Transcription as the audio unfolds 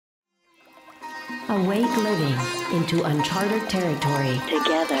Awake living into uncharted territory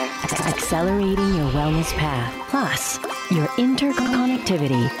together, accelerating your wellness path, plus your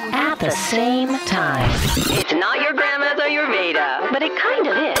interconnectivity at the same time. It's not your grandma's Ayurveda, but it kind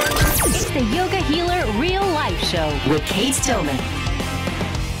of is. It's the Yogahealer Real Life Show with Kate Tillman.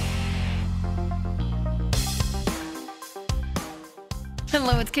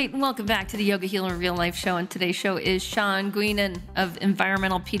 Hello, it's Kate, and welcome back to the Yogahealer Real Life Show. And today's show is Sean Guinan of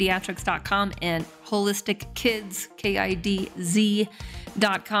environmentalpediatrics.com and Holistic Kids, KIDZ.com.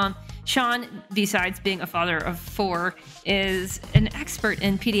 Sean, besides being a father of 4, is an expert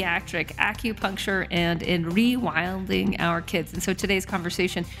in pediatric acupuncture and in rewilding our kids. And so today's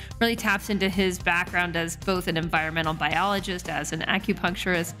conversation really taps into his background as both an environmental biologist, as an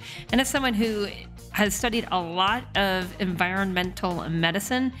acupuncturist, and as someone who has studied a lot of environmental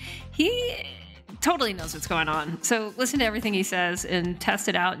medicine. He totally knows what's going on. So listen to everything he says and test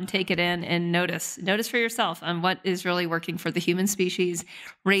it out and take it in and notice for yourself on what is really working for the human species,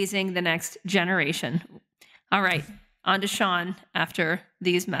 raising the next generation. All right, on to Sean after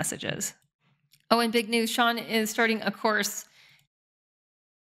these messages. Oh, and big news, Sean is starting a course,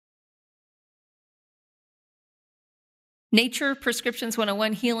 Nature Prescriptions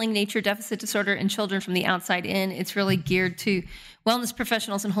 101, Healing Nature Deficit Disorder in Children from the Outside In. It's really geared to wellness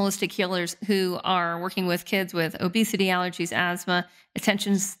professionals and holistic healers who are working with kids with obesity, allergies, asthma,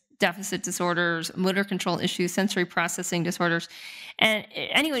 attention deficit disorders, motor control issues, sensory processing disorders. And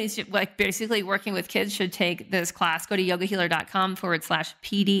anyone who's like basically working with kids should take this class. Go to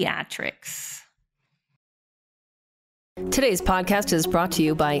yogahealer.com/pediatrics. Today's podcast is brought to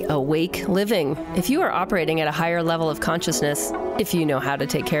you by Awake Living. If you are operating at a higher level of consciousness, if you know how to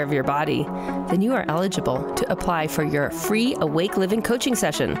take care of your body, then you are eligible to apply for your free Awake Living coaching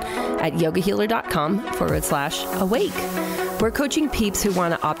session at yogahealer.com/awake. We're coaching peeps who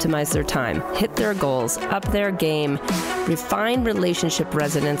want to optimize their time, hit their goals, up their game, refine relationship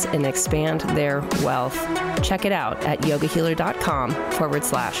resonance, and expand their wealth. Check it out at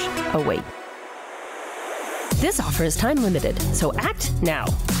yogahealer.com/awake. This offer is time limited, so act now.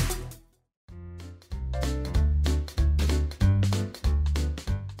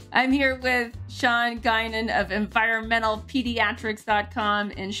 I'm here with Sean Guinan of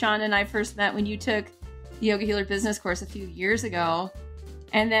environmentalpediatrics.com. And Sean and I first met when you took the Yoga Healer business course a few years ago.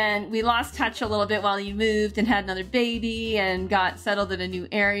 And then we lost touch a little bit while you moved and had another baby and got settled in a new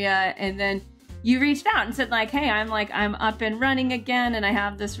area. And then you reached out and said like, hey, I'm up and running again. And I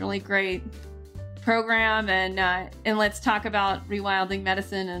have this really great program, and let's talk about rewilding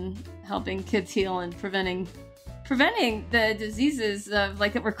medicine and helping kids heal and preventing the diseases of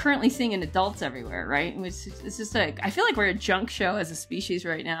like that we're currently seeing in adults everywhere, right? Which it's just like I feel like we're a junk show as a species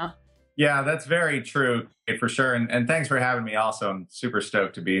right now. Yeah, that's very true, for sure. And thanks for having me also. I'm super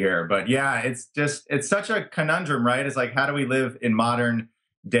stoked to be here. But yeah, it's such a conundrum, right? It's like, how do we live in modern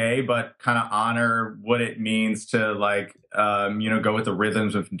day, but kind of honor what it means to like, go with the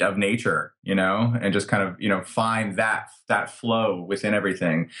rhythms of nature, and just kind of, find that flow within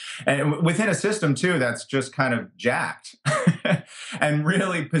everything and within a system too, that's just kind of jacked and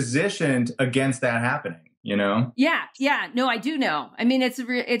really positioned against that happening, Yeah. No, I do know. I mean, it's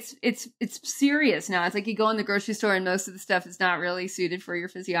serious now. It's like you go in the grocery store and most of the stuff is not really suited for your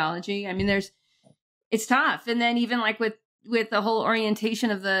physiology. I mean, it's tough. And then even like with the whole orientation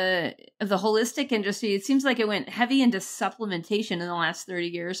of the holistic industry, it seems like it went heavy into supplementation in the last 30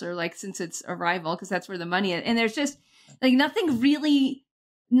 years or like since its arrival, because that's where the money is. And there's just like nothing really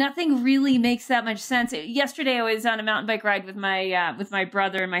makes that much sense. Yesterday I was on a mountain bike ride with my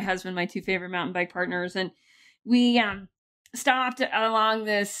brother and my husband, my 2 favorite mountain bike partners. And we stopped along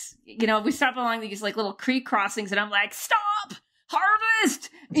this, we stopped along these like little creek crossings and I'm like, stop! Harvest,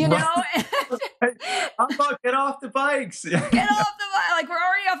 I'm like, get off the bikes. Get off the bike. Like, we're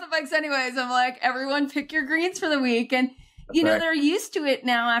already off the bikes anyways. I'm like, everyone pick your greens for the week. And, they're used to it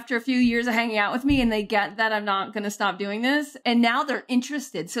now after a few years of hanging out with me and they get that I'm not going to stop doing this. And now they're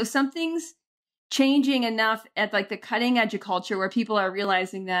interested. So something's changing enough at like the cutting edge of culture where people are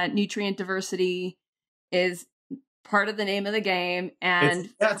realizing that nutrient diversity is part of the name of the game. And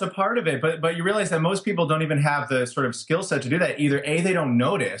it's a part of it, but you realize that most people don't even have the sort of skill set to do that. Either A, they don't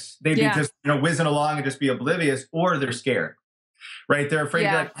notice, they'd be just whizzing along and just be oblivious, or they're scared, right? They're afraid to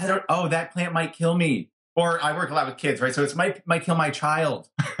be like, that plant might kill me. Or I work a lot with kids, right? So it's might kill my child.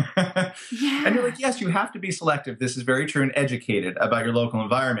 And you're like, yes, you have to be selective. This is very true, and educated about your local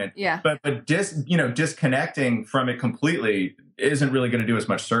environment. Yeah. But disconnecting from it completely isn't really going to do as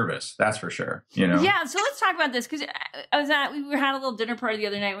much service. That's for sure. Yeah. So let's talk about this, because we had a little dinner party the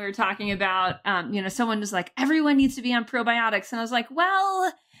other night. We were talking about, someone was like, everyone needs to be on probiotics. And I was like,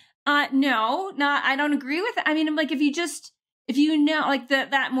 well, No, not, I don't agree with it. I mean, I'm like, if you know, like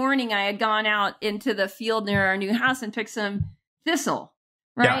that morning I had gone out into the field near our new house and picked some thistle,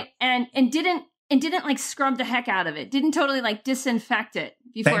 right? Yeah. And didn't like scrub the heck out of it. Didn't totally like disinfect it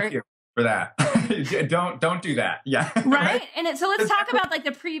before. Thank you for that. Don't do that. Yeah. Right. And so let's talk about like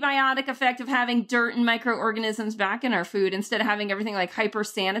the prebiotic effect of having dirt and microorganisms back in our food instead of having everything like hyper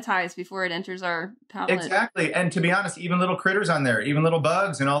sanitized before it enters our palate. Exactly. And to be honest, even little critters on there, even little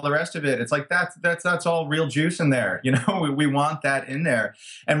bugs and all the rest of it, it's like that's all real juice in there. You know, we want that in there.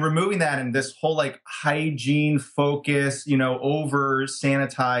 And removing that in this whole like hygiene focus, you know, over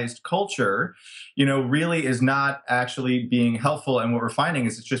sanitized culture, you know, really is not actually being helpful. And what we're finding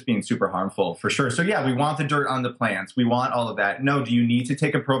is it's just being super harmful for sure. So yeah, we want the dirt on the plants. We want all of that. No, do you need to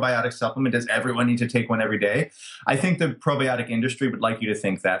take a probiotic supplement? Does everyone need to take one every day? I think the probiotic industry would like you to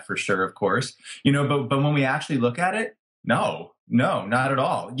think that for sure, of course. You know, but when we actually look at it, no, not at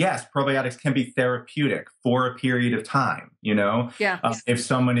all. Yes, probiotics can be therapeutic for a period of time, you know? Yeah. If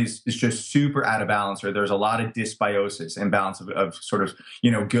someone is just super out of balance or there's a lot of dysbiosis, imbalance of sort of,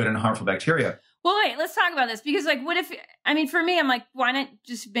 you know, good and harmful bacteria. Well, wait, let's talk about this because like, what if, I mean, for me, I'm like, why not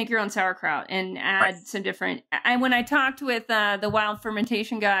just make your own sauerkraut and add some different, when I talked with the wild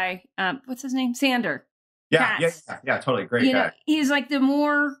fermentation guy, what's his name? Sander. Yeah, totally. Great you guy. Know, he's like,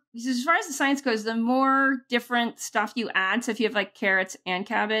 as far as the science goes, the more different stuff you add. So if you have like carrots and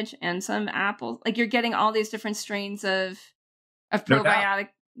cabbage and some apples, like you're getting all these different strains of probiotic.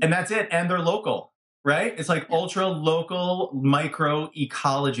 And that's it. And they're local. Right? It's like ultra local micro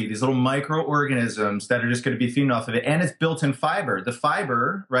ecology, these little microorganisms that are just going to be feeding off of it. And it's built in fiber. The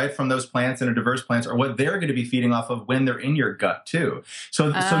fiber, right, from those plants and diverse plants are what they're going to be feeding off of when they're in your gut too. So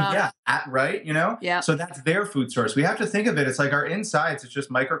yeah, right? You know? Yeah. So that's their food source. We have to think of it. It's like our insides, it's just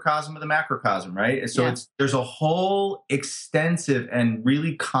microcosm of the macrocosm, right? So there's a whole extensive and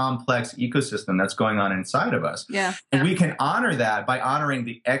really complex ecosystem that's going on inside of us. Yeah. And we can honor that by honoring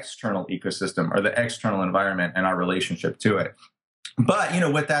the external ecosystem or the external environment and our relationship to it. But, you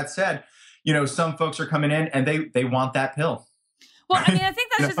know, with that said, you know, some folks are coming in and they want that pill. Well, I mean, I think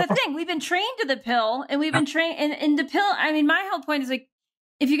that's just the thing. We've been trained to the pill and we've been trained and the pill. I mean, my whole point is like,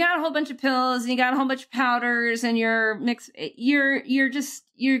 if you got a whole bunch of pills and you got a whole bunch of powders and you're mixed, you're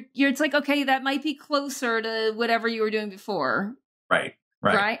it's like, okay, that might be closer to whatever you were doing before. Right.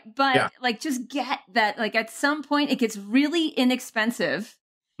 But like, just get that, like at some point it gets really inexpensive.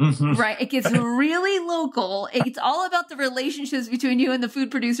 Mm-hmm. Right. It gets really local. It's all about the relationships between you and the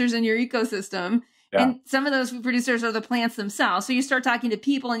food producers in your ecosystem. Yeah. And some of those food producers are the plants themselves. So you start talking to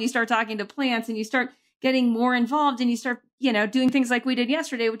people and you start talking to plants and you start getting more involved and you start, you know, doing things like we did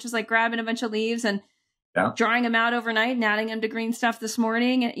yesterday, which is like grabbing a bunch of leaves and drying them out overnight and adding them to green stuff this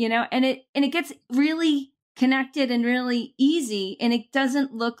morning, you know, and it gets really connected and really easy. And it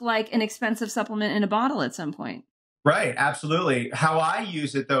doesn't look like an expensive supplement in a bottle at some point. Right. Absolutely. How I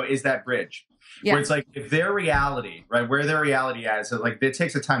use it, though, is that bridge where it's like if their reality, right, where their reality is, so like it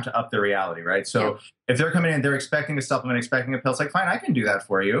takes a time to up their reality. Right. So if they're coming in, they're expecting a supplement, expecting a pill. It's like, fine, I can do that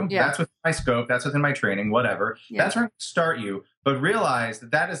for you. Yeah. That's within my scope. That's within my training, whatever. Yeah. That's where I start you. But realize that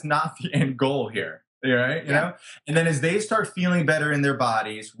that is not the end goal here. Right. You know, and then as they start feeling better in their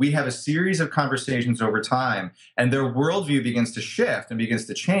bodies, we have a series of conversations over time and their worldview begins to shift and begins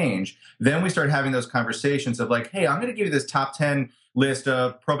to change. Then we start having those conversations of like, hey, I'm going to give you this top 10 list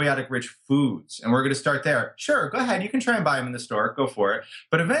of probiotic rich foods. And we're going to start there. Sure. Go ahead. You can try and buy them in the store. Go for it.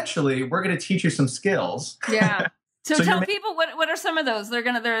 But eventually we're going to teach you some skills. Yeah. So tell people what are some of those?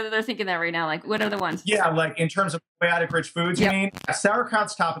 They're thinking that right now. Like, what are the ones? Yeah, like in terms of probiotic-rich foods, you mean?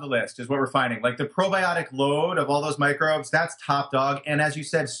 Sauerkraut's top of the list is what we're finding. Like the probiotic load of all those microbes, that's top dog. And as you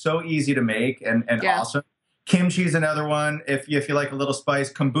said, so easy to make and awesome. Kimchi is another one if you like a little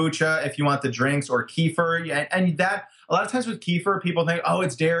spice. Kombucha if you want the drinks, or kefir. And that a lot of times with kefir, people think, oh,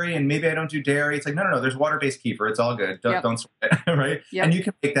 it's dairy and maybe I don't do dairy. It's like, no. There's water-based kefir. It's all good. Don't sweat it, right? Yep. And you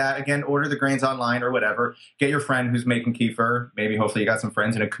can make that. Again, order the grains online or whatever. Get your friend who's making kefir. Maybe hopefully you got some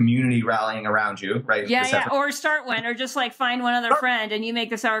friends in a community rallying around you, right? Yeah. Or start one, or just like find one other friend and you make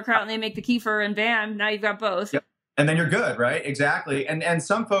the sauerkraut and they make the kefir and bam, now you've got both. Yep. And then you're good, right? Exactly. And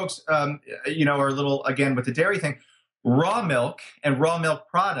some folks, you know, are a little, again, with the dairy thing, raw milk and raw milk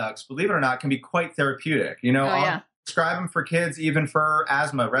products, believe it or not, can be quite therapeutic. You know, I'll prescribe them for kids, even for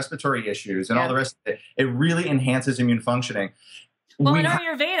asthma, respiratory issues, and all the rest of it. It really enhances immune functioning. Well, in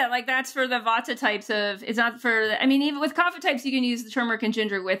Ayurveda, like that's for the Vata types of, it's not for, I mean, even with Kapha types, you can use the turmeric and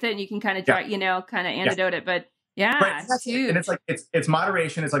ginger with it and you can kind of try, you know, kind of antidote it. But Yeah, Right. it's huge. And it's like, it's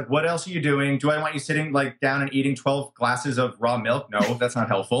moderation. It's like, what else are you doing? Do I want you sitting like down and eating 12 glasses of raw milk? No, that's not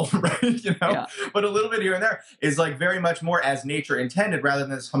helpful. Right. But a little bit here and there is like very much more as nature intended, rather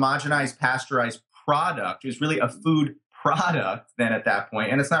than this homogenized, pasteurized product is really a food product then at that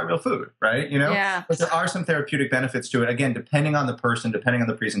point, and it's not real food, right? Yeah. But there are some therapeutic benefits to it, again, depending on the person, depending on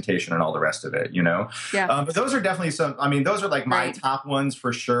the presentation and all the rest of it. Yeah. But those are definitely those are like my top ones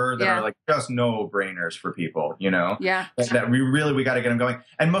for sure that are like just no brainers for people, Yeah. that we got to get them going.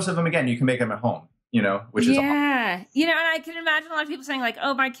 And most of them, again, you can make them at home, which is awesome. And I can imagine a lot of people saying like,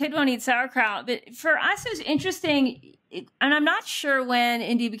 oh, my kid won't eat sauerkraut. But for us, it was interesting. And I'm not sure when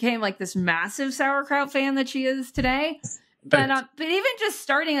Indy became like this massive sauerkraut fan that she is today. But even just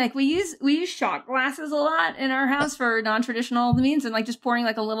starting, like we use shot glasses a lot in our house for non-traditional means, and like just pouring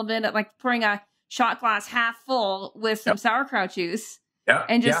like a little bit, like pouring a shot glass half full with some sauerkraut juice,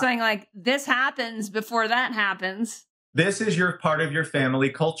 and just saying like, this happens before that happens. This is your part of your family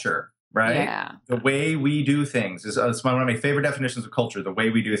culture. Right? Yeah. The way we do things is one of my favorite definitions of culture, the way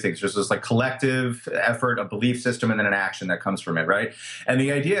we do things. There's this like collective effort, a belief system, and then an action that comes from it, right? And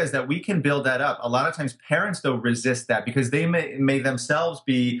the idea is that we can build that up. A lot of times parents, though, resist that because they may themselves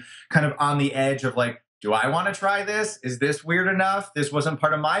be kind of on the edge of like, do I want to try this? Is this weird enough? This wasn't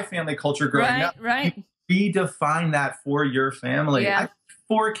part of my family culture growing up. Right. Redefine that for your family. Yeah. I have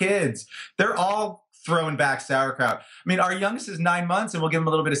 4 kids. They're all throwing back sauerkraut. I mean, our youngest is 9 months, and we'll give him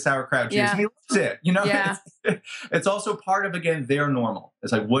a little bit of sauerkraut juice. Yeah. And he loves it. Yeah. It's also part of, again, their normal.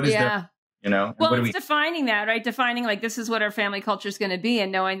 It's like, what is their, Well, it's defining that, right? Defining like, this is what our family culture is going to be,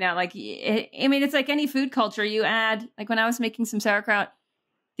 and knowing that, like, it's like any food culture. You add, like, when I was making some sauerkraut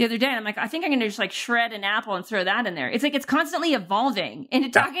the other day, I'm like, I think I'm going to just like shred an apple and throw that in there. It's like, it's constantly evolving.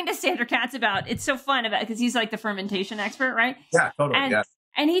 And talking to Sandra Katz about, it's so fun about, because he's like the fermentation expert, right? Yeah, totally.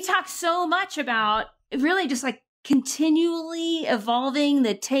 And he talks so much about really just like continually evolving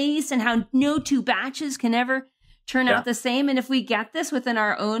the taste and how no 2 batches can ever turn out the same. And if we get this within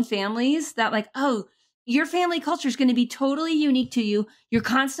our own families, that like, oh, your family culture is going to be totally unique to you. You're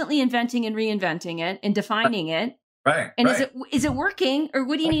constantly inventing and reinventing it and defining it. Right. And is it working, or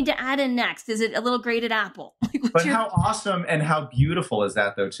what do you need to add in next? Is it a little grated apple? But how awesome and how beautiful is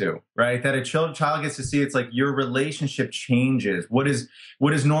that, though, too, right? That a child gets to see it's like your relationship changes. What is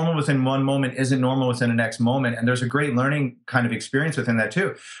normal within one moment isn't normal within the next moment. And there's a great learning kind of experience within that,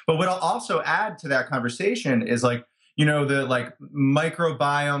 too. But what I'll also add to that conversation is like, the like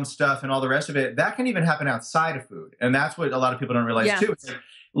microbiome stuff and all the rest of it, that can even happen outside of food. And that's what a lot of people don't realize, too. It's like,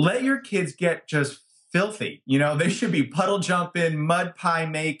 let your kids get just filthy. They should be puddle jumping, mud pie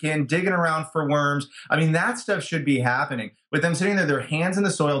making, digging around for worms. I mean, that stuff should be happening. With them sitting there, their hands in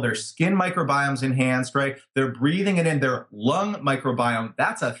the soil, their skin microbiome's enhanced, right? They're breathing it in, their lung microbiome.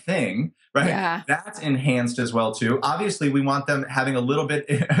 That's a thing, right? Yeah. That's enhanced as well, too. Obviously, we want them having a little bit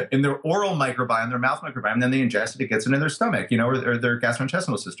in their oral microbiome, their mouth microbiome, then they ingest it, it gets it in their stomach, or their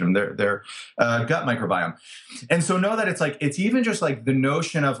gastrointestinal system, their gut microbiome. And so know that it's even just like the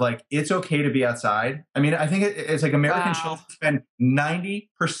notion of like, it's okay to be outside. I mean, I think it's like American children spend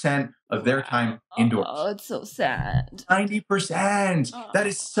 90% of their time indoors. Oh, it's so sad. 90%. Oh. That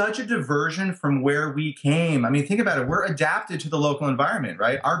is such a diversion from where we came. I mean, think about it. We're adapted to the local environment,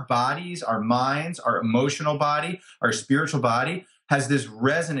 right? Our bodies, our minds, our emotional body, our spiritual body has this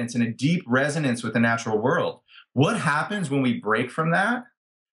resonance and a deep resonance with the natural world. What happens when we break from that?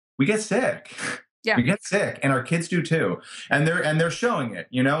 We get sick. Yeah. We get sick, and our kids do too. And they're showing it,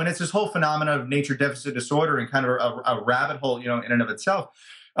 and it's this whole phenomenon of nature deficit disorder and kind of a rabbit hole, in and of itself.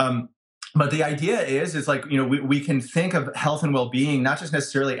 But the idea is like, we can think of health and well-being, not just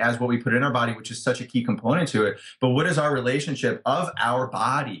necessarily as what we put in our body, which is such a key component to it, but what is our relationship of our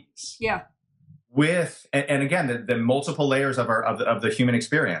bodies with, and again, the multiple layers of the human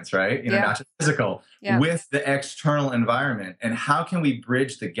experience, right? Not just physical, with the external environment. And how can we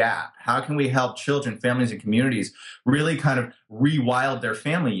bridge the gap? How can we help children, families, and communities really kind of rewild their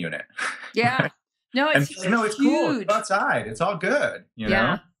family unit? Yeah. Right? No, it's it's cool. It's outside. It's all good,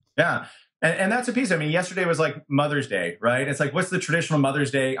 know? Yeah. And that's a piece. I mean, yesterday was like Mother's Day, right? It's like, what's the traditional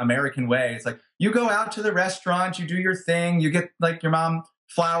Mother's Day American way? It's like, you go out to the restaurant, you do your thing, you get like your mom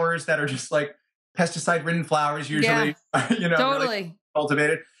flowers that are just like pesticide-ridden flowers usually, totally really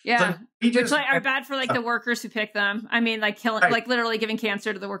cultivated. Yeah. Which are bad for like the workers who pick them. I mean, like killing, like literally giving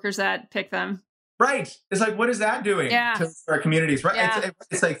cancer to the workers that pick them. Right. It's like, what is that doing to our communities? Right. Yeah.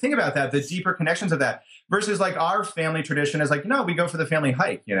 It's like, think about that, the deeper connections of that versus like our family tradition is like, we go for the family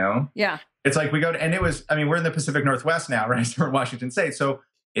hike, Yeah. It's like we go to, and we're in the Pacific Northwest now, right? So we're in Washington State. So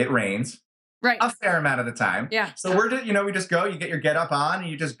it rains. Right. a fair amount of the time. Yeah. So we just go, you get your get up on and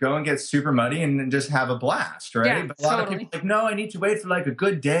you just go and get super muddy and just have a blast. Right. Yeah, But a lot of people are like, no, I need to wait for like a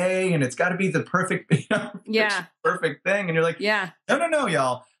good day and it's got to be the perfect, perfect thing. And you're like, no,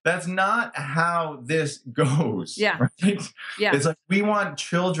 y'all. That's not how this goes. Yeah. Right? Yeah. It's like we want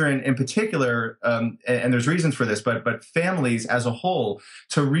children in particular, and there's reasons for this, but families as a whole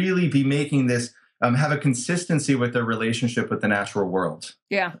to really be making this have a consistency with their relationship with the natural world.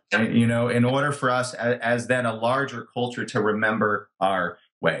 Yeah. And, in order for us as then a larger culture to remember our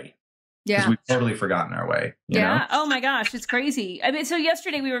way. Yeah. Because we've totally forgotten our way. You know? Oh my gosh. It's crazy. I mean, so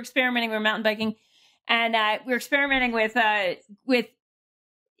yesterday we were experimenting, we were mountain biking, and we were experimenting with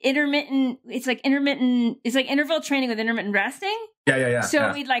it's like interval training with intermittent resting. Yeah.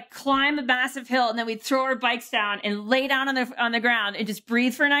 So we'd like climb a massive hill and then we'd throw our bikes down and lay down on the ground and just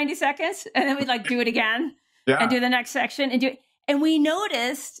breathe for 90 seconds. And then we'd like do it again and do the next section and do it. And we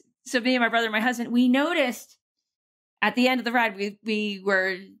noticed, so me and my brother and my husband, we noticed at the end of the ride, we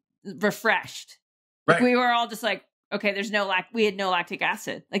were refreshed. Right. Like we were all just like, okay, we had no lactic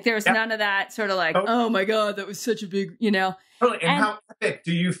acid. Like there was none of that sort of like, oh my God, that was such a big, Totally. And how epic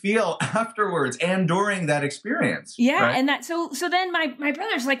do you feel afterwards and during that experience? Yeah. Right? And that, so then my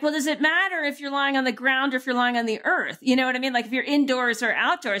brother's like, well, does it matter if you're lying on the ground or if you're lying on the earth? You know what I mean? Like if you're indoors or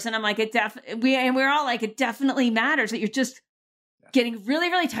outdoors. And I'm like, we're all like, it definitely matters that you're just getting really,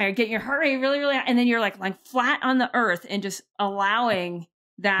 really tired, getting your heart rate really, really high. And then you're like flat on the earth and just allowing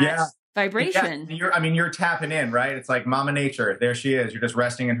that vibration. Yeah. You're tapping in, right? It's like Mama Nature. There she is. You're just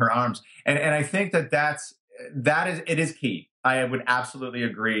resting in her arms. And I think it is key. I would absolutely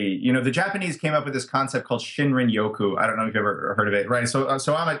agree. The Japanese came up with this concept called Shinrin Yoku. I don't know if you've ever heard of it, right? So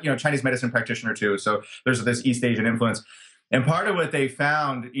I'm a Chinese medicine practitioner too. So there's this East Asian influence. And part of what they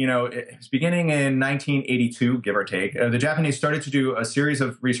found, it's beginning in 1982, give or take, the Japanese started to do a series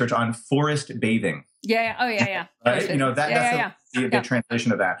of research on forest bathing. Yeah. Oh, yeah. Right? That's the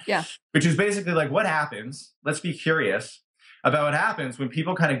translation of that. Yeah. Which is basically like what happens. Let's be curious about what happens when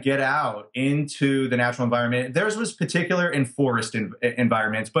people kind of get out into the natural environment. Theirs was particular in forest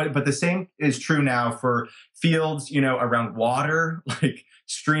environments, but the same is true now for fields, around water, like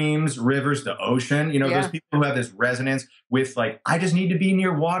streams, rivers, the ocean, those people who have this resonance with like, I just need to be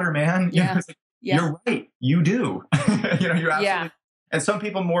near water, man. You're right. You do. You absolutely. And some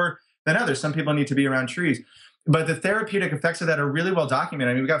people more than others. Some people need to be around trees. But the therapeutic effects of that are really well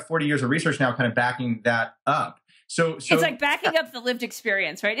documented. We've got 40 years of research now kind of backing that up. So it's like backing up the lived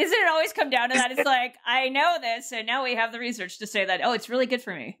experience, right? Isn't it always come down to that? It's like, I know this, and now we have the research to say that, it's really good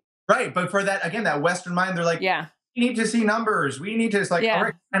for me. Right. But for that, again, that Western mind, they're like, we need to see numbers. We need to, all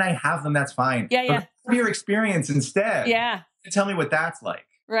right, and I have them, that's fine. Yeah. But your experience instead. Yeah. Tell me what that's like.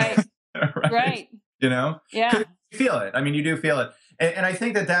 Right. Right. Yeah. You feel it. You do feel it. And I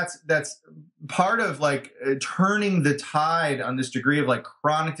think that's part of like turning the tide on this degree of like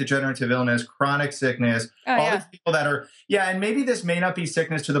chronic degenerative illness, chronic sickness, these people that are, and maybe this may not be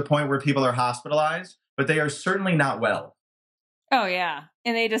sickness to the point where people are hospitalized, but they are certainly not well. Oh, yeah.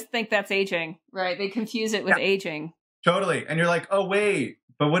 And they just think that's aging, right? They confuse it with aging. Totally. And you're like, oh, wait,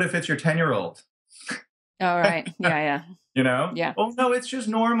 but what if it's your 10-year-old? Oh, right. Yeah. Yeah. Oh, no, it's just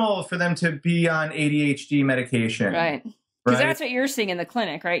normal for them to be on ADHD medication. Right. Because that's what you're seeing in the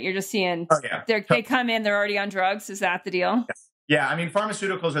clinic, right? You're just seeing they come in, they're already on drugs. Is that the deal? Yeah.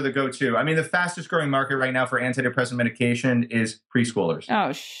 Pharmaceuticals are the go-to. The fastest growing market right now for antidepressant medication is preschoolers.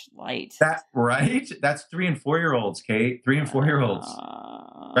 Oh, light. That's 3 and 4-year-olds, Kate. 3 and 4-year-olds.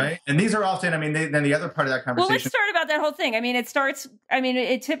 Right. And these are often, then the other part of that conversation. Well, let's start about that whole thing. It starts,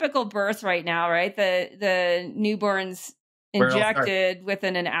 a typical birth right now, right? The newborn's injected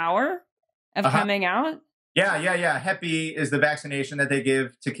within an hour of coming out. Yeah. Hep B is the vaccination that they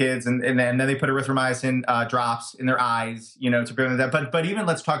give to kids, and then they put erythromycin drops in their eyes, to prevent that. But even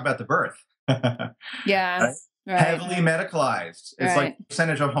let's talk about the birth. Right? Heavily medicalized. It's like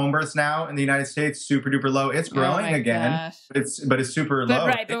percentage of home births now in the United States, super duper low. It's growing again. Gosh. But it's super low.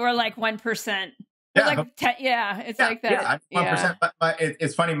 Right, but we're like 1%. It's like that. Yeah, 1%. But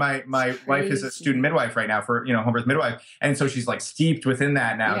it's funny. My wife is a student midwife right now for home birth midwife, and so she's like steeped within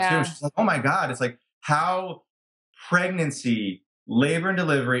that now too. She's like, oh my God, it's like how pregnancy, labor and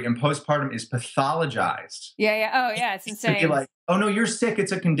delivery, and postpartum is pathologized. Yeah. Oh, yeah. It's insane. You're like, oh no, you're sick.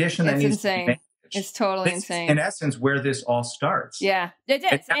 It's a condition that needs to be managed. It's totally insane. In essence, where this all starts. Yeah, it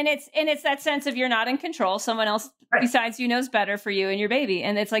is, and it's that sense of you're not in control. Someone else besides you knows better for you and your baby,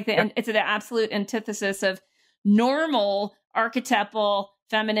 and it's like it's the absolute antithesis of normal archetypal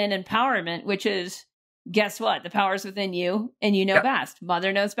feminine empowerment, which is guess what? The power's within you, and you know best.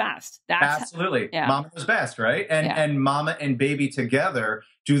 Mother knows best. That's absolutely. Mama knows best, right? And mama and baby together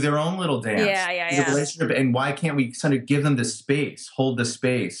do their own little dance. The relationship, and why can't we sort of give them the space, hold the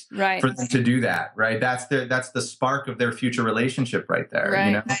space for them to do that, right? That's the spark of their future relationship right there. Right.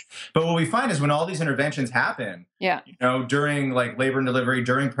 You know? But what we find is when all these interventions happen, you know, during like labor and delivery,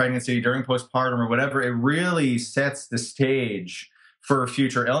 during pregnancy, during postpartum or whatever, it really sets the stage for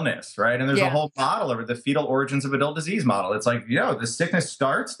future illness, right? And there's a whole model of the fetal origins of adult disease model. It's like, you know, the sickness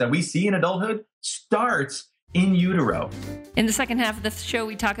starts that we see in adulthood starts in utero. In the second half of the show,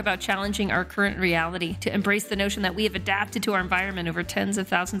 we talk about challenging our current reality to embrace the notion that we have adapted to our environment over tens of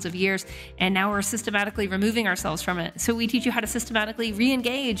thousands of years, and now we're systematically removing ourselves from it. So we teach you how to systematically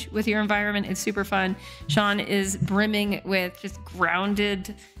re-engage with your environment. It's super fun. Sean is brimming with just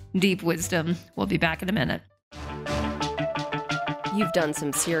grounded, deep wisdom. We'll be back in a minute. You've done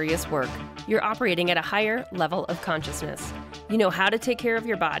some serious work. You're operating at a higher level of consciousness. You know how to take care of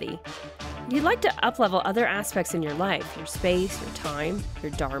your body. You'd like to uplevel other aspects in your life, your space, your time,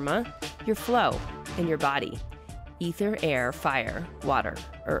 your dharma, your flow, and your body. Ether, air, fire, water,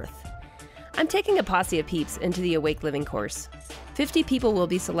 earth. I'm taking a posse of peeps into the Awake Living course. 50 people will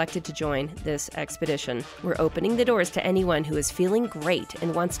be selected to join this expedition. We're opening the doors to anyone who is feeling great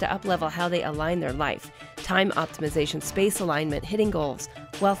and wants to uplevel how they align their life. Time optimization, space alignment, hitting goals,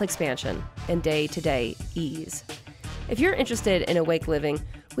 wealth expansion, and day-to-day ease. If you're interested in Awake Living,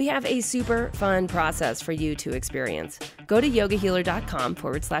 we have a super fun process for you to experience. Go to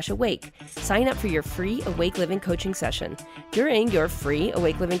yogahealer.com/awake. Sign up for your free Awake Living coaching session. During your free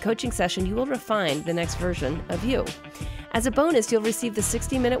Awake Living coaching session, you will refine the next version of you. As a bonus, you'll receive the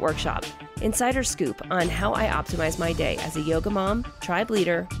 60-minute workshop, Insider Scoop on how I optimize my day as a yoga mom, tribe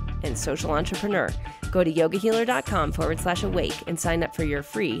leader, and social entrepreneur. Go to yogahealer.com/awake and sign up for your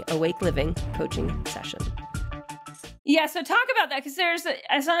free Awake Living coaching session. Yeah, so talk about that, because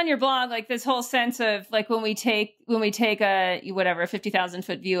I saw on your blog like this whole sense of like when we take a 50,000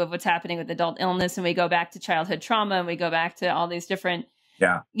 foot view of what's happening with adult illness, and we go back to childhood trauma, and we go back to all these different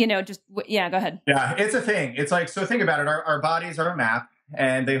go ahead. Yeah, it's a thing. It's like, so think about it. Our bodies are a map,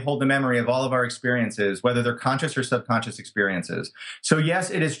 and they hold the memory of all of our experiences, whether they're conscious or subconscious experiences. So yes,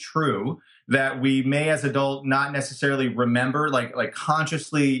 it is true that we may as adult not necessarily remember, like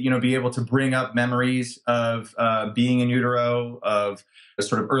consciously, you know, be able to bring up memories of being in utero, of the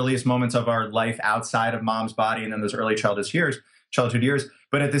sort of earliest moments of our life outside of mom's body, and then those early childhood years.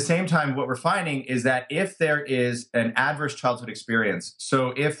 But at the same time, what we're finding is that if there is an adverse childhood experience,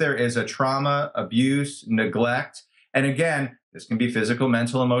 so if there is a trauma, abuse, neglect, and again, this can be physical,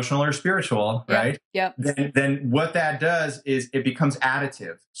 mental, emotional, or spiritual, right? Yep. Then what that does is it becomes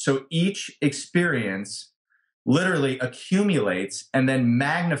additive. So each experience literally accumulates and then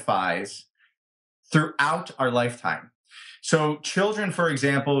magnifies throughout our lifetime. So children, for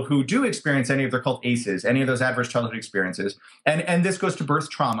example, who do experience any of, they're called ACEs, any of those adverse childhood experiences, and this goes to birth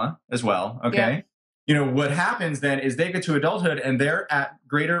trauma as well, okay? Yeah. You know, what happens then is they get to adulthood and they're at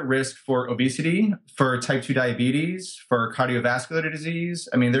greater risk for obesity, for type 2 diabetes, for cardiovascular disease.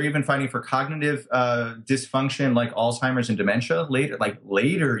 I mean, they're even finding for cognitive dysfunction like Alzheimer's and dementia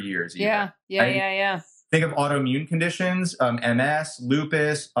later years. Yeah. Think of autoimmune conditions, MS,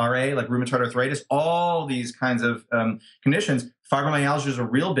 lupus, RA, like rheumatoid arthritis, all these kinds of conditions. Fibromyalgia is a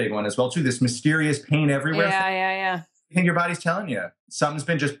real big one as well, too. This mysterious pain everywhere. Yeah. I think your body's telling you something's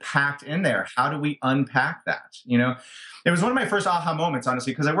been just packed in there. How do we unpack that? You know, it was one of my first aha moments,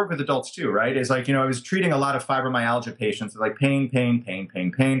 honestly, because I work with adults too, right? It's like, you know, I was treating a lot of fibromyalgia patients, like pain.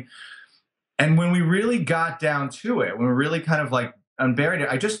 And when we really got down to it, when we really kind of like unburied it,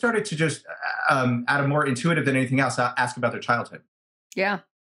 I just started to out of more intuitive than anything else, ask about their childhood. Yeah.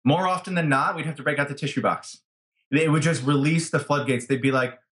 More often than not, we'd have to break out the tissue box. They would just release the floodgates. They'd be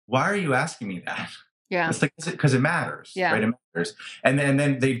like, why are you asking me that? Yeah. It's like, because it matters, yeah. Right? It matters. And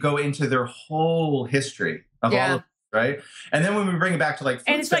then they go into their whole history of all of it, right? And then when we bring it back to like...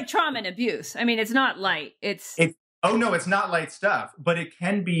 And it's like trauma and abuse. I mean, it's not light. It's not light stuff, but it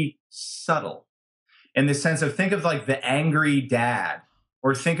can be subtle in the sense of, think of like the angry dad,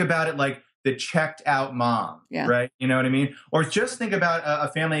 or think about it like the checked out mom, right? You know what I mean? Or just think about a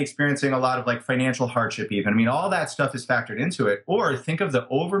family experiencing a lot of like financial hardship even. I mean, all that stuff is factored into it. Or think of the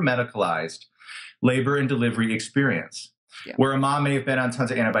over-medicalized labor and delivery experience, where a mom may have been on tons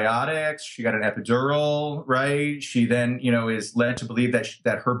of antibiotics. She got an epidural, right? She then, you know, is led to believe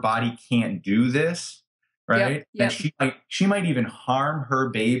that her body can't do this, right? Yep. And she might even harm her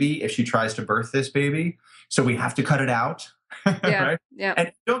baby if she tries to birth this baby. So we have to cut it out. Yeah. Right? Yeah.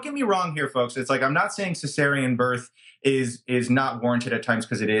 And don't get me wrong here, folks. It's like, I'm not saying cesarean birth is not warranted at times,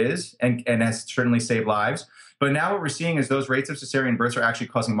 because it is, and has certainly saved lives. But now what we're seeing is those rates of cesarean births are actually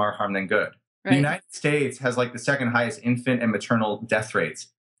causing more harm than good. Right. The United States has like the second highest infant and maternal death rates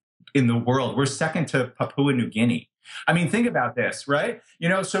in the world. We're second to Papua New Guinea. I mean, think about this, right?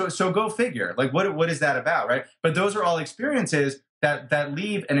 So go figure. Like, what is that about, right? But those are all experiences that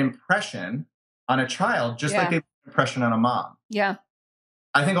leave an impression on a child, just like they leave an impression on a mom. Yeah.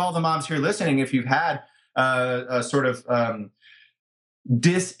 I think all the moms here listening, if you've had a sort of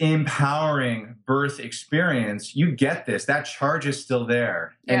disempowering birth experience, you get this. That charge is still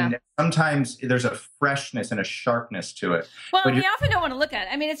there. Yeah. And sometimes there's a freshness and a sharpness to it. Well, we often don't want to look at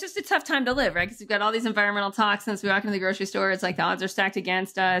it. I mean, it's just a tough time to live, right? Because we've got all these environmental toxins. We walk into the grocery store, it's like the odds are stacked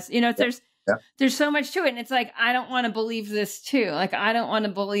against us. There's so much to it. And it's like, I don't want to believe this too. Like, I don't want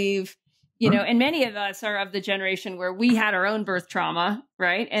to believe, and many of us are of the generation where we had our own birth trauma,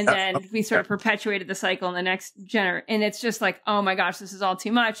 right? And then we sort of perpetuated the cycle in the next generation. And it's just like, oh my gosh, this is all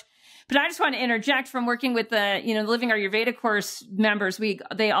too much. But I just want to interject from working with the, Living Ayurveda course members.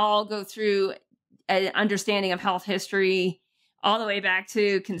 They all go through an understanding of health history all the way back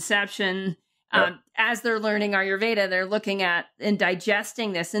to conception. As they're learning Ayurveda, they're looking at and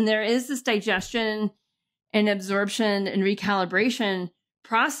digesting this. And there is this digestion and absorption and recalibration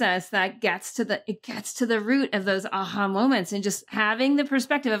process that gets to the root of those aha moments, and just having the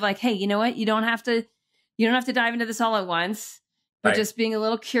perspective of like, hey, you know what? You don't have to dive into this all at once, but just being a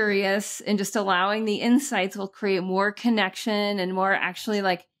little curious and just allowing the insights will create more connection and more actually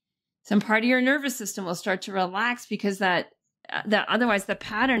like some part of your nervous system will start to relax, because that otherwise the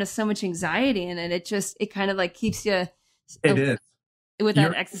pattern is so much anxiety in it. It kind of like keeps you with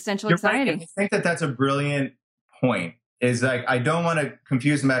that existential anxiety. Right. I think that's a brilliant point. Is like, I don't want to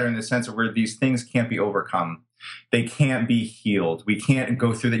confuse the matter in the sense of where these things can't be overcome. They can't be healed. We can't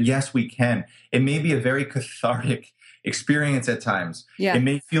go through that. Yes, we can. It may be a very cathartic experience at times. Yeah. It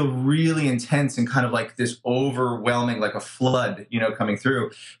may feel really intense and kind of like this overwhelming, like a flood, coming through.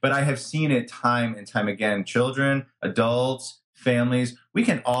 But I have seen it time and time again. Children, adults, families, we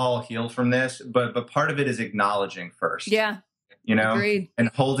can all heal from this. But part of it is acknowledging first. Yeah. Agreed. And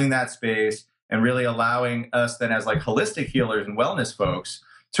holding that space. And really allowing us then as like holistic healers and wellness folks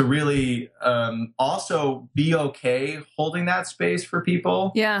to really also be okay holding that space for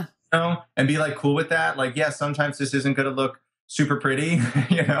people. Yeah. And be like cool with that. Like, yeah, sometimes this isn't going to look super pretty,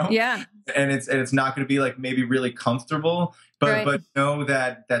 Yeah. And it's not going to be like maybe really comfortable, but know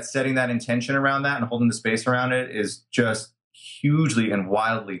that setting that intention around that and holding the space around it is just hugely and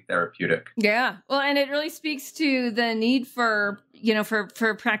wildly therapeutic. Yeah. Well, and it really speaks to the need for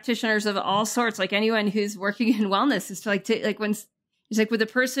practitioners of all sorts, like anyone who's working in wellness, is to when it's like with the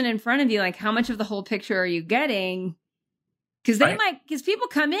person in front of you, like how much of the whole picture are you getting? Because because people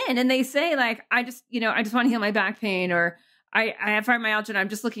come in and they say like, I just want to heal my back pain, or I have fibromyalgia and I'm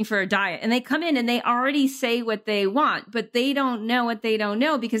just looking for a diet. And they come in and they already say what they want, but they don't know what they don't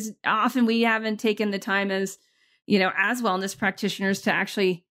know, because often we haven't taken the time as wellness practitioners to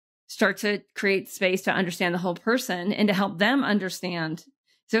actually start to create space to understand the whole person and to help them understand.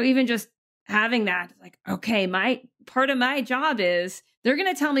 So even just having that, like, okay, part of my job is they're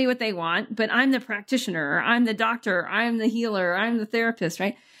going to tell me what they want, but I'm the practitioner, or I'm the doctor, I'm the healer, I'm the therapist,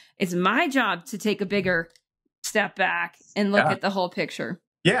 right? It's my job to take a bigger step back and look at the whole picture.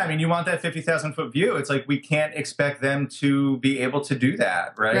 Yeah, I mean, you want that 50,000 foot view. It's like, we can't expect them to be able to do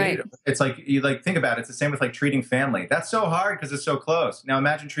that, right? It's like, you think about it. It's the same with like treating family. That's so hard because it's so close. Now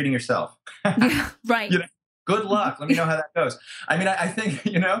imagine treating yourself. Yeah, right. Good luck. Let me know how that goes. I mean, I think,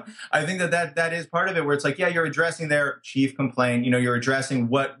 I think that is part of it, where it's like, yeah, you're addressing their chief complaint. You're addressing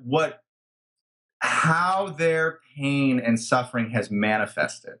how their pain and suffering has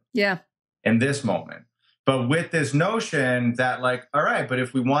manifested. Yeah. In this moment. But with this notion that like, all right, but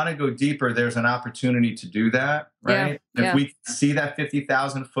if we want to go deeper, there's an opportunity to do that, right? Yeah. If we see that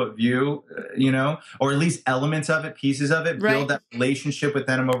 50,000 foot view, or at least elements of it, pieces of it, build that relationship with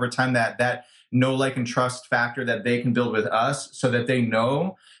them over time, that know, like, and trust factor that they can build with us, so that they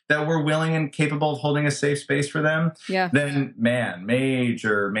know that we're willing and capable of holding a safe space for them, then man,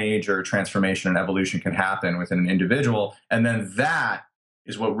 major transformation and evolution can happen within an individual. And then that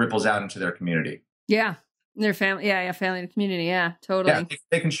is what ripples out into their community. Yeah. Their family. Yeah. Family and community. Yeah, totally. Yeah,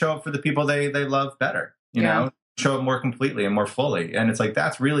 they can show up for the people they love better, show up more completely and more fully. And it's like,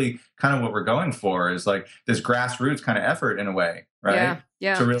 that's really kind of what we're going for, is like this grassroots kind of effort in a way, right?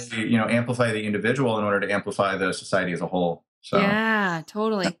 Yeah. To really, amplify the individual in order to amplify the society as a whole. So yeah,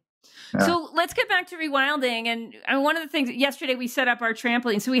 totally. Yeah. So let's get back to rewilding. And one of the things, yesterday we set up our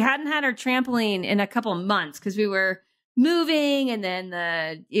trampoline. So we hadn't had our trampoline in a couple of months because we were moving, and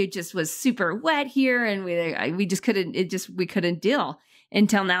then it just was super wet here, and we just couldn't, we couldn't deal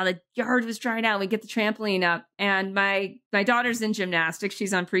until now the yard was dried out. We get the trampoline up, and my daughter's in gymnastics.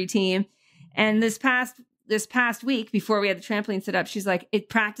 She's on pre-team. And this past week before we had the trampoline set up, she's like,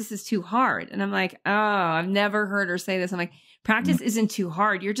 practice is too hard. And I'm like, oh, I've never heard her say this. I'm like, practice isn't too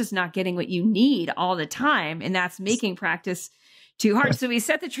hard. You're just not getting what you need all the time. And that's making practice too hard. So we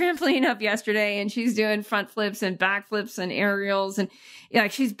set the trampoline up yesterday, and she's doing front flips and back flips and aerials, and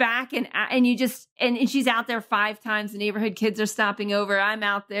like she's back, and she's out there 5 times. The neighborhood kids are stopping over. I'm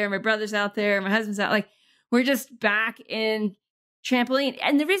out there. My brother's out there. My husband's out. Like, we're just back in trampoline.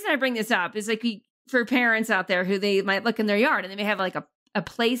 And the reason I bring this up is like, for parents out there who they might look in their yard and they may have like a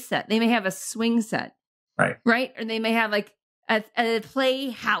play set. They may have a swing set. Right. Or they may have like a play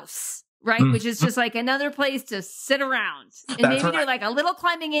house. Right. Which is just like another place to sit around and maybe do like a little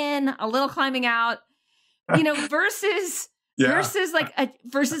climbing in, a little climbing out, versus like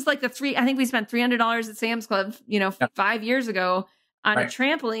the I think we spent $300 at Sam's Club, 5 years ago on a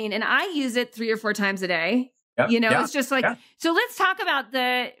trampoline, and I use it 3 or 4 times a day. It's just like, so let's talk about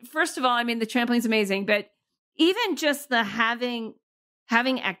first of all, I mean, the trampoline's amazing, but even just the having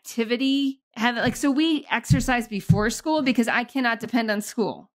activity, so we exercise before school because I cannot depend on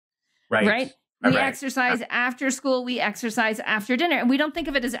school. Right. We exercise after school. We exercise after dinner. And we don't think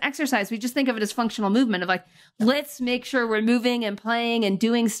of it as exercise. We just think of it as functional movement of like, let's make sure we're moving and playing and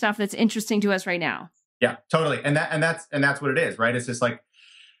doing stuff that's interesting to us right now. Yeah, totally. And that's what it is, right? It's just like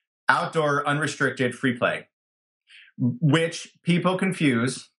outdoor, unrestricted, free play, which people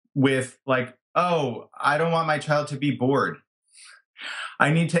confuse with like, oh, I don't want my child to be bored. I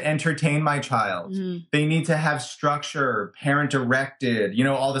need to entertain my child. They need to have structure, parent directed,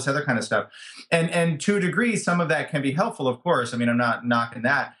 all this other kind of stuff. And to a degree, some of that can be helpful, of course. I mean, I'm not knocking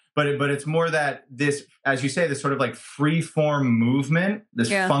that, but it's more that this, as you say, this sort of like free form movement, this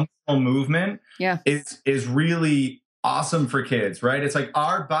functional movement is really awesome for kids, right? It's like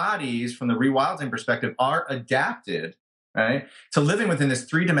our bodies from the rewilding perspective are adapted, right, to living within this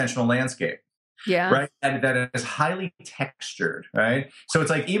 3-dimensional landscape. Yeah. Right. And that is highly textured. Right. So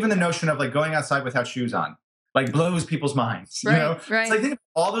it's like even the notion of like going outside without shoes on, like blows people's minds. Right. It's like think of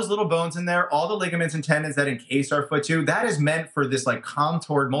all those little bones in there, all the ligaments and tendons that encase our foot too. That is meant for this like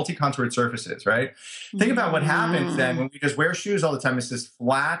multi-contoured surfaces. Right. Think about what happens then when we just wear shoes all the time. It's this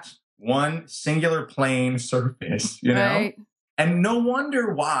flat, one singular plane surface, Right. And no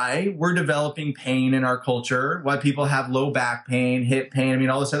wonder why we're developing pain in our culture, why people have low back pain, hip pain, I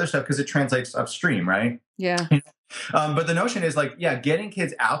mean, all this other stuff, because it translates upstream, right? Yeah. But the notion is like, getting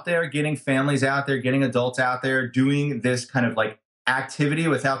kids out there, getting families out there, getting adults out there, doing this kind of like activity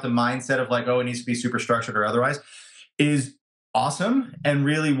without the mindset of like, oh, it needs to be super structured or otherwise is awesome and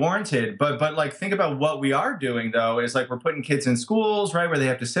really warranted. But like, think about what we are doing though, is like, we're putting kids in schools, right, where they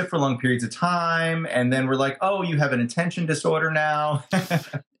have to sit for long periods of time. And then we're like, oh, you have an attention disorder now.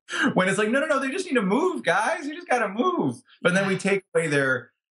 When it's like, no, they just need to move, guys. You just got to move. But then we take away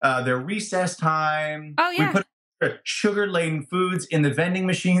their recess time. Oh, yeah. We put sugar-laden foods in the vending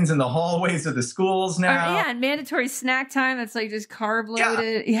machines in the hallways of the schools now. And mandatory snack time that's like just carb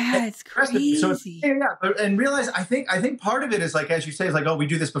loaded. Yeah, it's crazy. So and realize I think part of it is like, as you say, is like, oh, we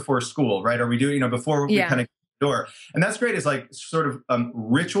do this before school, right? Or we do, before we kind of get the door. And that's great. Is like sort of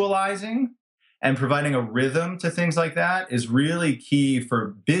ritualizing and providing a rhythm to things like that is really key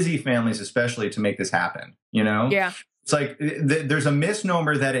for busy families, especially, to make this happen, Yeah. It's like there's a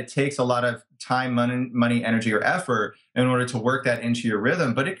misnomer that it takes a lot of time, money, energy, or effort in order to work that into your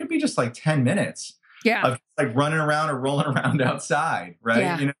rhythm. But it could be just like 10 minutes of like running around or rolling around outside, right?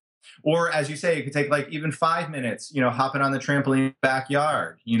 Yeah. Or as you say, it could take like even 5 minutes, hopping on the trampoline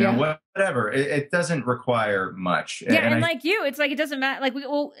backyard, whatever. It doesn't require much. Yeah. And like it's like, it doesn't matter. Like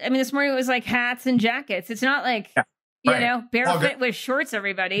this morning it was like hats and jackets. It's not like... Yeah. Barefoot with shorts,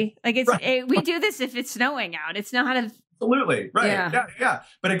 everybody. Like we do this if it's snowing out. It's not absolutely right. Yeah.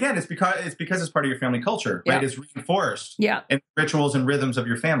 But again, it's because it's part of your family culture, right? It's reinforced in rituals and rhythms of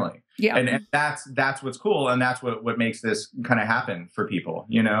your family. Yeah. And that's what's cool. And that's what makes this kind of happen for people,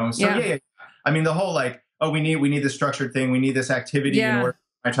 So I mean, the whole like, oh, we need this structured thing. We need this activity in order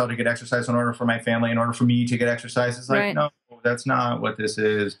for my child to get exercise, in order for my family, in order for me to get exercise. It's like, no, that's not what this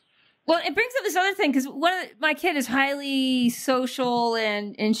is. Well, it brings up this other thing, because my kid is highly social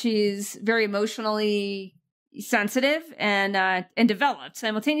and she's very emotionally sensitive and developed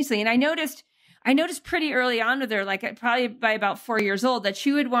simultaneously. And I noticed pretty early on with her, like probably by about 4 years old, that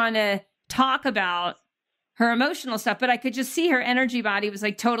she would want to talk about her emotional stuff, but I could just see her energy body was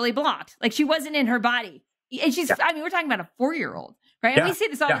like totally blocked. Like she wasn't in her body. And we're talking about a 4-year-old, right? And we see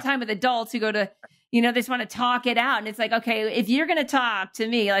this all the time with adults who go to, they just want to talk it out. And it's like, okay, if you're going to talk to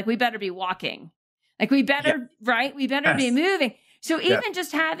me, like we better be walking. Like we better, right? We better be moving. So even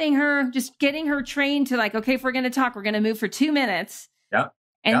just having her, just getting her trained to like, okay, if we're going to talk, we're going to move for 2 minutes. Yeah.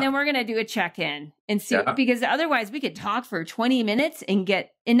 And then we're going to do a check-in and see, because otherwise we could talk for 20 minutes and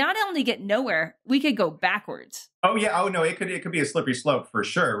not only get nowhere, we could go backwards. Oh yeah. Oh no, it could be a slippery slope for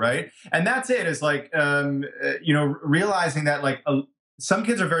sure. Right. And that's it, is like, realizing that like some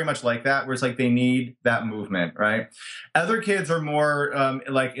kids are very much like that, where it's like they need that movement, right? Other kids are more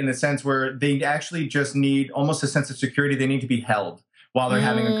like in the sense where they actually just need almost a sense of security. They need to be held while they're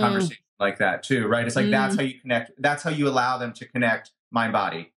having a conversation like that too, right? It's like that's how you connect. That's how you allow them to connect mind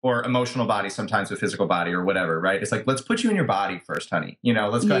body or emotional body, sometimes with physical body or whatever, right? It's like, let's put you in your body first, honey.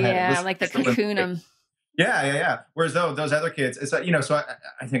 Let's go ahead. Yeah, like the cocoon them. Yeah. Whereas those other kids, it's like, so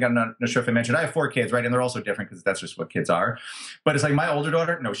I think I'm not sure if I mentioned, I have 4 kids, right? And they're also different because that's just what kids are. But it's like my older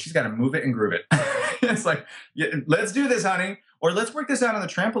daughter, no, she's got to move it and groove it. It's like, let's do this, honey. Or let's work this out on the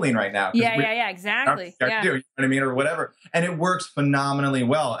trampoline right now. Yeah, exactly. You know what I mean? Or whatever. And it works phenomenally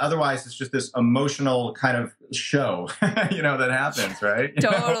well. Otherwise, it's just this emotional kind of show, that happens, right?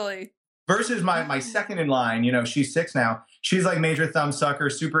 Totally. Versus my second in line, she's 6 now. She's like major thumb sucker,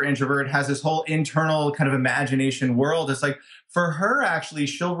 super introvert, has this whole internal kind of imagination world. It's like for her, actually,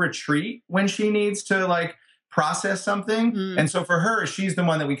 she'll retreat when she needs to like process something. And so for her, she's the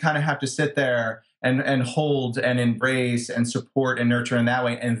one that we kind of have to sit there and hold and embrace and support and nurture in that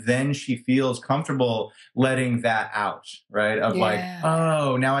way. And then she feels comfortable letting that out, right? Of like,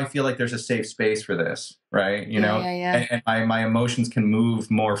 oh, now I feel like there's a safe space for this, right? And my emotions can move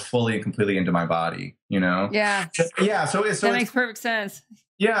more fully and completely into my body, Yeah. So that makes perfect sense.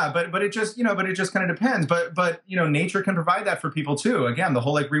 Yeah, but it just, but it just kind of depends. But nature can provide that for people too. Again, the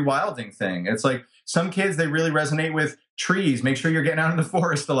whole like rewilding thing. It's like some kids, they really resonate with trees. Make sure you're getting out in the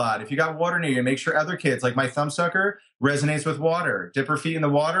forest a lot. If you got water near you, make sure other kids, like my thumbsucker, resonates with water. Dip her feet in the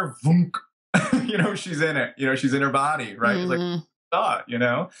water, voonk. She's in it. She's in her body, right? It's like thought,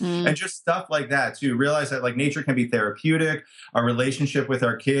 and just stuff like that too. Realize that like nature can be therapeutic. Our relationship with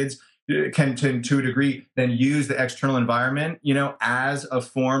our kids can, to a degree, then use the external environment, as a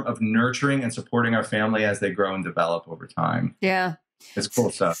form of nurturing and supporting our family as they grow and develop over time. Yeah. It's cool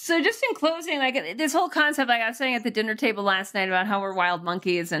stuff. So just in closing, like this whole concept, like I was saying at the dinner table last night about how we're wild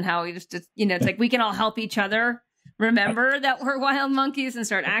monkeys and how we just it's like we can all help each other remember that we're wild monkeys and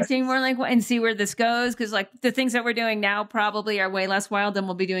start acting more like, and see where this goes. Cause like the things that we're doing now probably are way less wild than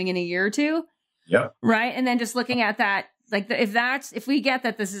we'll be doing in a year or two. Yeah. Right. And then just looking at that, like if we get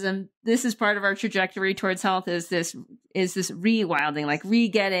that this is part of our trajectory towards health, is this rewilding, like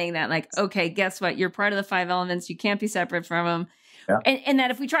re-getting that, like, okay, guess what? You're part of the 5 elements. You can't be separate from them. Yeah. And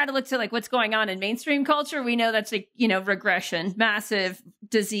that if we try to look to like what's going on in mainstream culture, we know that's like, regression, massive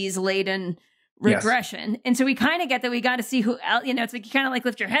disease laden regression. Yes. And so we kind of get that we got to see who else, it's like you kind of like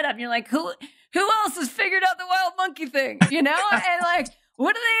lift your head up and you're like, who else has figured out the wild monkey thing, and like,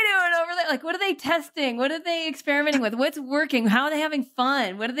 what are they doing over there? Like, what are they testing? What are they experimenting with? What's working? How are they having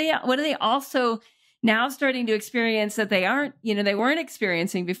fun? What are they also now starting to experience that they aren't, they weren't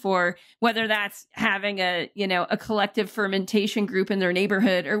experiencing before, whether that's having a collective fermentation group in their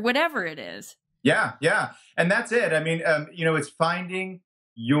neighborhood or whatever it is. Yeah. Yeah. And that's it. I mean, it's finding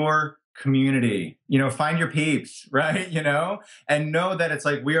your community, find your peeps, right? And know that it's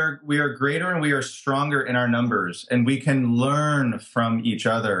like we are greater and we are stronger in our numbers and we can learn from each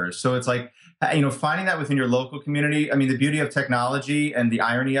other. So it's like, finding that within your local community. I mean, the beauty of technology and the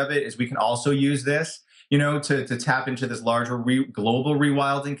irony of it is we can also use this, to tap into this larger global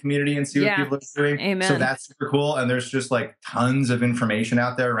rewilding community and see what people are doing. Amen. So that's super cool. And there's just like tons of information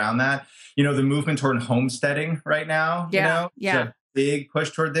out there around that. The movement toward homesteading right now, Yeah. A big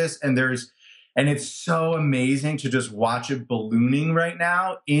push toward this. And it's so amazing to just watch it ballooning right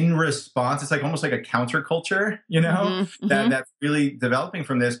now in response. It's like almost like a counterculture, that's really developing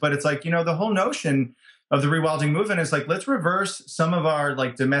from this. But it's like, the whole notion of the rewilding movement is like, let's reverse some of our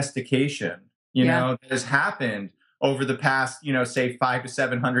like domestication, that has happened over the past, say 500 to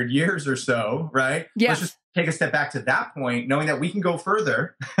 700 years or so, right? Yeah. Let's just take a step back to that point, knowing that we can go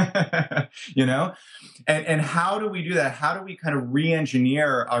further, and how do we do that? How do we kind of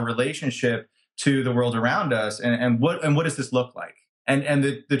re-engineer our relationship to the world around us? And what does this look like? And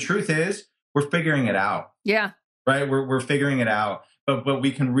the truth is we're figuring it out. Yeah. Right. We're figuring it out, but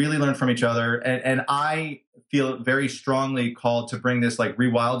we can really learn from each other. And I feel very strongly called to bring this like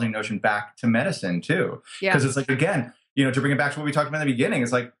rewilding notion back to medicine too. Yeah. Because it's like, again, to bring it back to what we talked about in the beginning,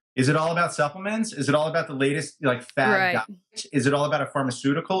 it's like, is it all about supplements? Is it all about the latest like fad diet? Is it all about a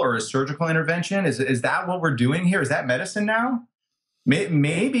pharmaceutical or a surgical intervention? Is that what we're doing here? Is that medicine now?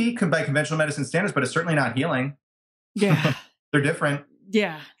 Maybe by conventional medicine standards, but it's certainly not healing. Yeah. They're different.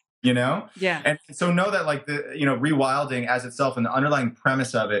 Yeah. You know? Yeah. And so know that like the, rewilding as itself and the underlying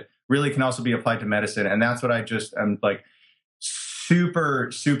premise of it really can also be applied to medicine. And that's what I'm like super,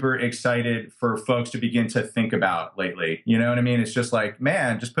 super excited for folks to begin to think about lately. You know what I mean? It's just like,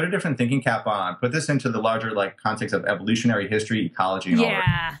 man, just put a different thinking cap on, put this into the larger like context of evolutionary history, ecology, and all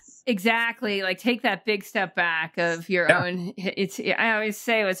that. Exactly. Like take that big step back of your own. I always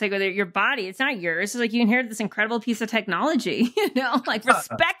say, it's like your body, it's not yours. It's like you inherited this incredible piece of technology, like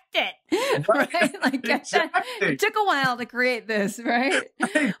respect it, right? Like it took a while to create this, right?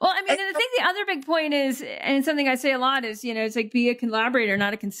 Well, I mean, and I think the other big point is, and something I say a lot is, it's like be a collaborator,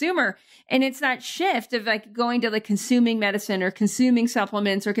 not a consumer. And it's that shift of like going to like consuming medicine or consuming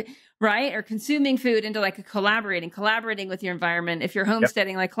supplements or right? Or consuming food into like collaborating with your environment. If you're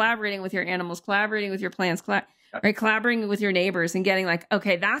homesteading, like collaborating with your animals, collaborating with your plants, right? Collaborating with your neighbors and getting like,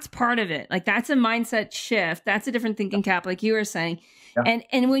 okay, that's part of it. Like that's a mindset shift. That's a different thinking cap, like you were saying. Yeah.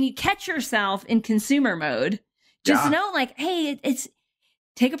 And when you catch yourself in consumer mode, just know like, hey, it's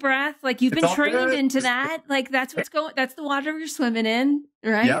take a breath. Like you've been trained into that. Like that's what's that's the water you're swimming in,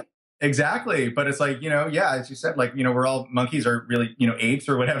 right? Yep. Exactly. But it's like, as you said, like, we're all monkeys or really, apes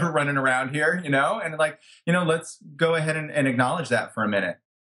or whatever running around here, and like, let's go ahead and acknowledge that for a minute.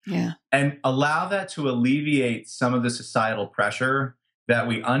 Yeah. And allow that to alleviate some of the societal pressure that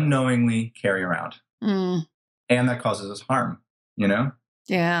we unknowingly carry around. And that causes us harm,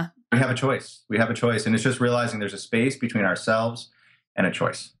 Yeah. We have a choice. And it's just realizing there's a space between ourselves and a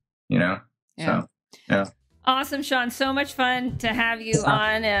choice, Yeah. So, yeah. Awesome, Sean. So much fun to have you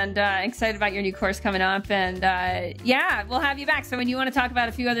on and excited about your new course coming up. And we'll have you back. So when you want to talk about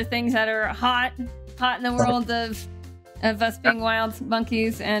a few other things that are hot in the world of us being wild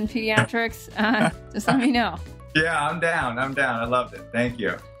monkeys and pediatrics, just let me know. Yeah, I'm down. I loved it. Thank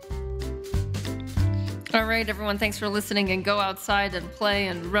you. All right, everyone. Thanks for listening, and go outside and play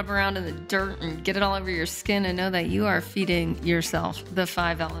and rub around in the dirt and get it all over your skin and know that you are feeding yourself the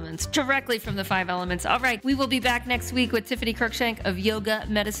 5 elements directly from the 5 elements. All right. We will be back next week with Tiffany Cruikshank of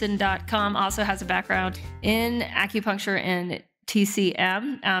yogamedicine.com. Also has a background in acupuncture and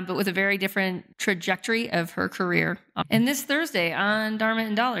TCM, but with a very different trajectory of her career. And this Thursday on Dharma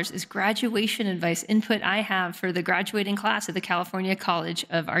and Dollars is graduation advice input I have for the graduating class at the California College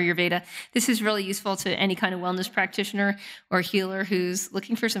of Ayurveda. This is really useful to any kind of wellness practitioner or healer who's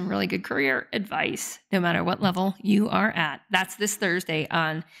looking for some really good career advice, no matter what level you are at. That's this Thursday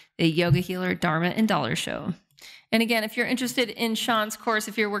on the Yogahealer Dharma and Dollars show. And again, if you're interested in Sean's course,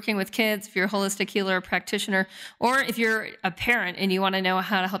 if you're working with kids, if you're a holistic healer or practitioner, or if you're a parent and you want to know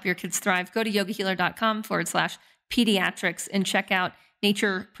how to help your kids thrive, go to yogahealer.com/pediatrics and check out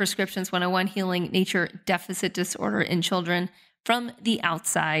Nature Prescriptions 101, Healing Nature Deficit Disorder in Children from the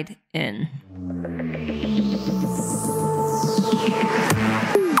Outside In.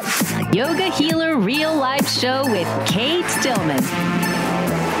 Yoga Healer Real Life Show with Kate Stillman.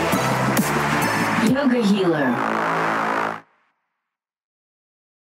 Yoga Healer.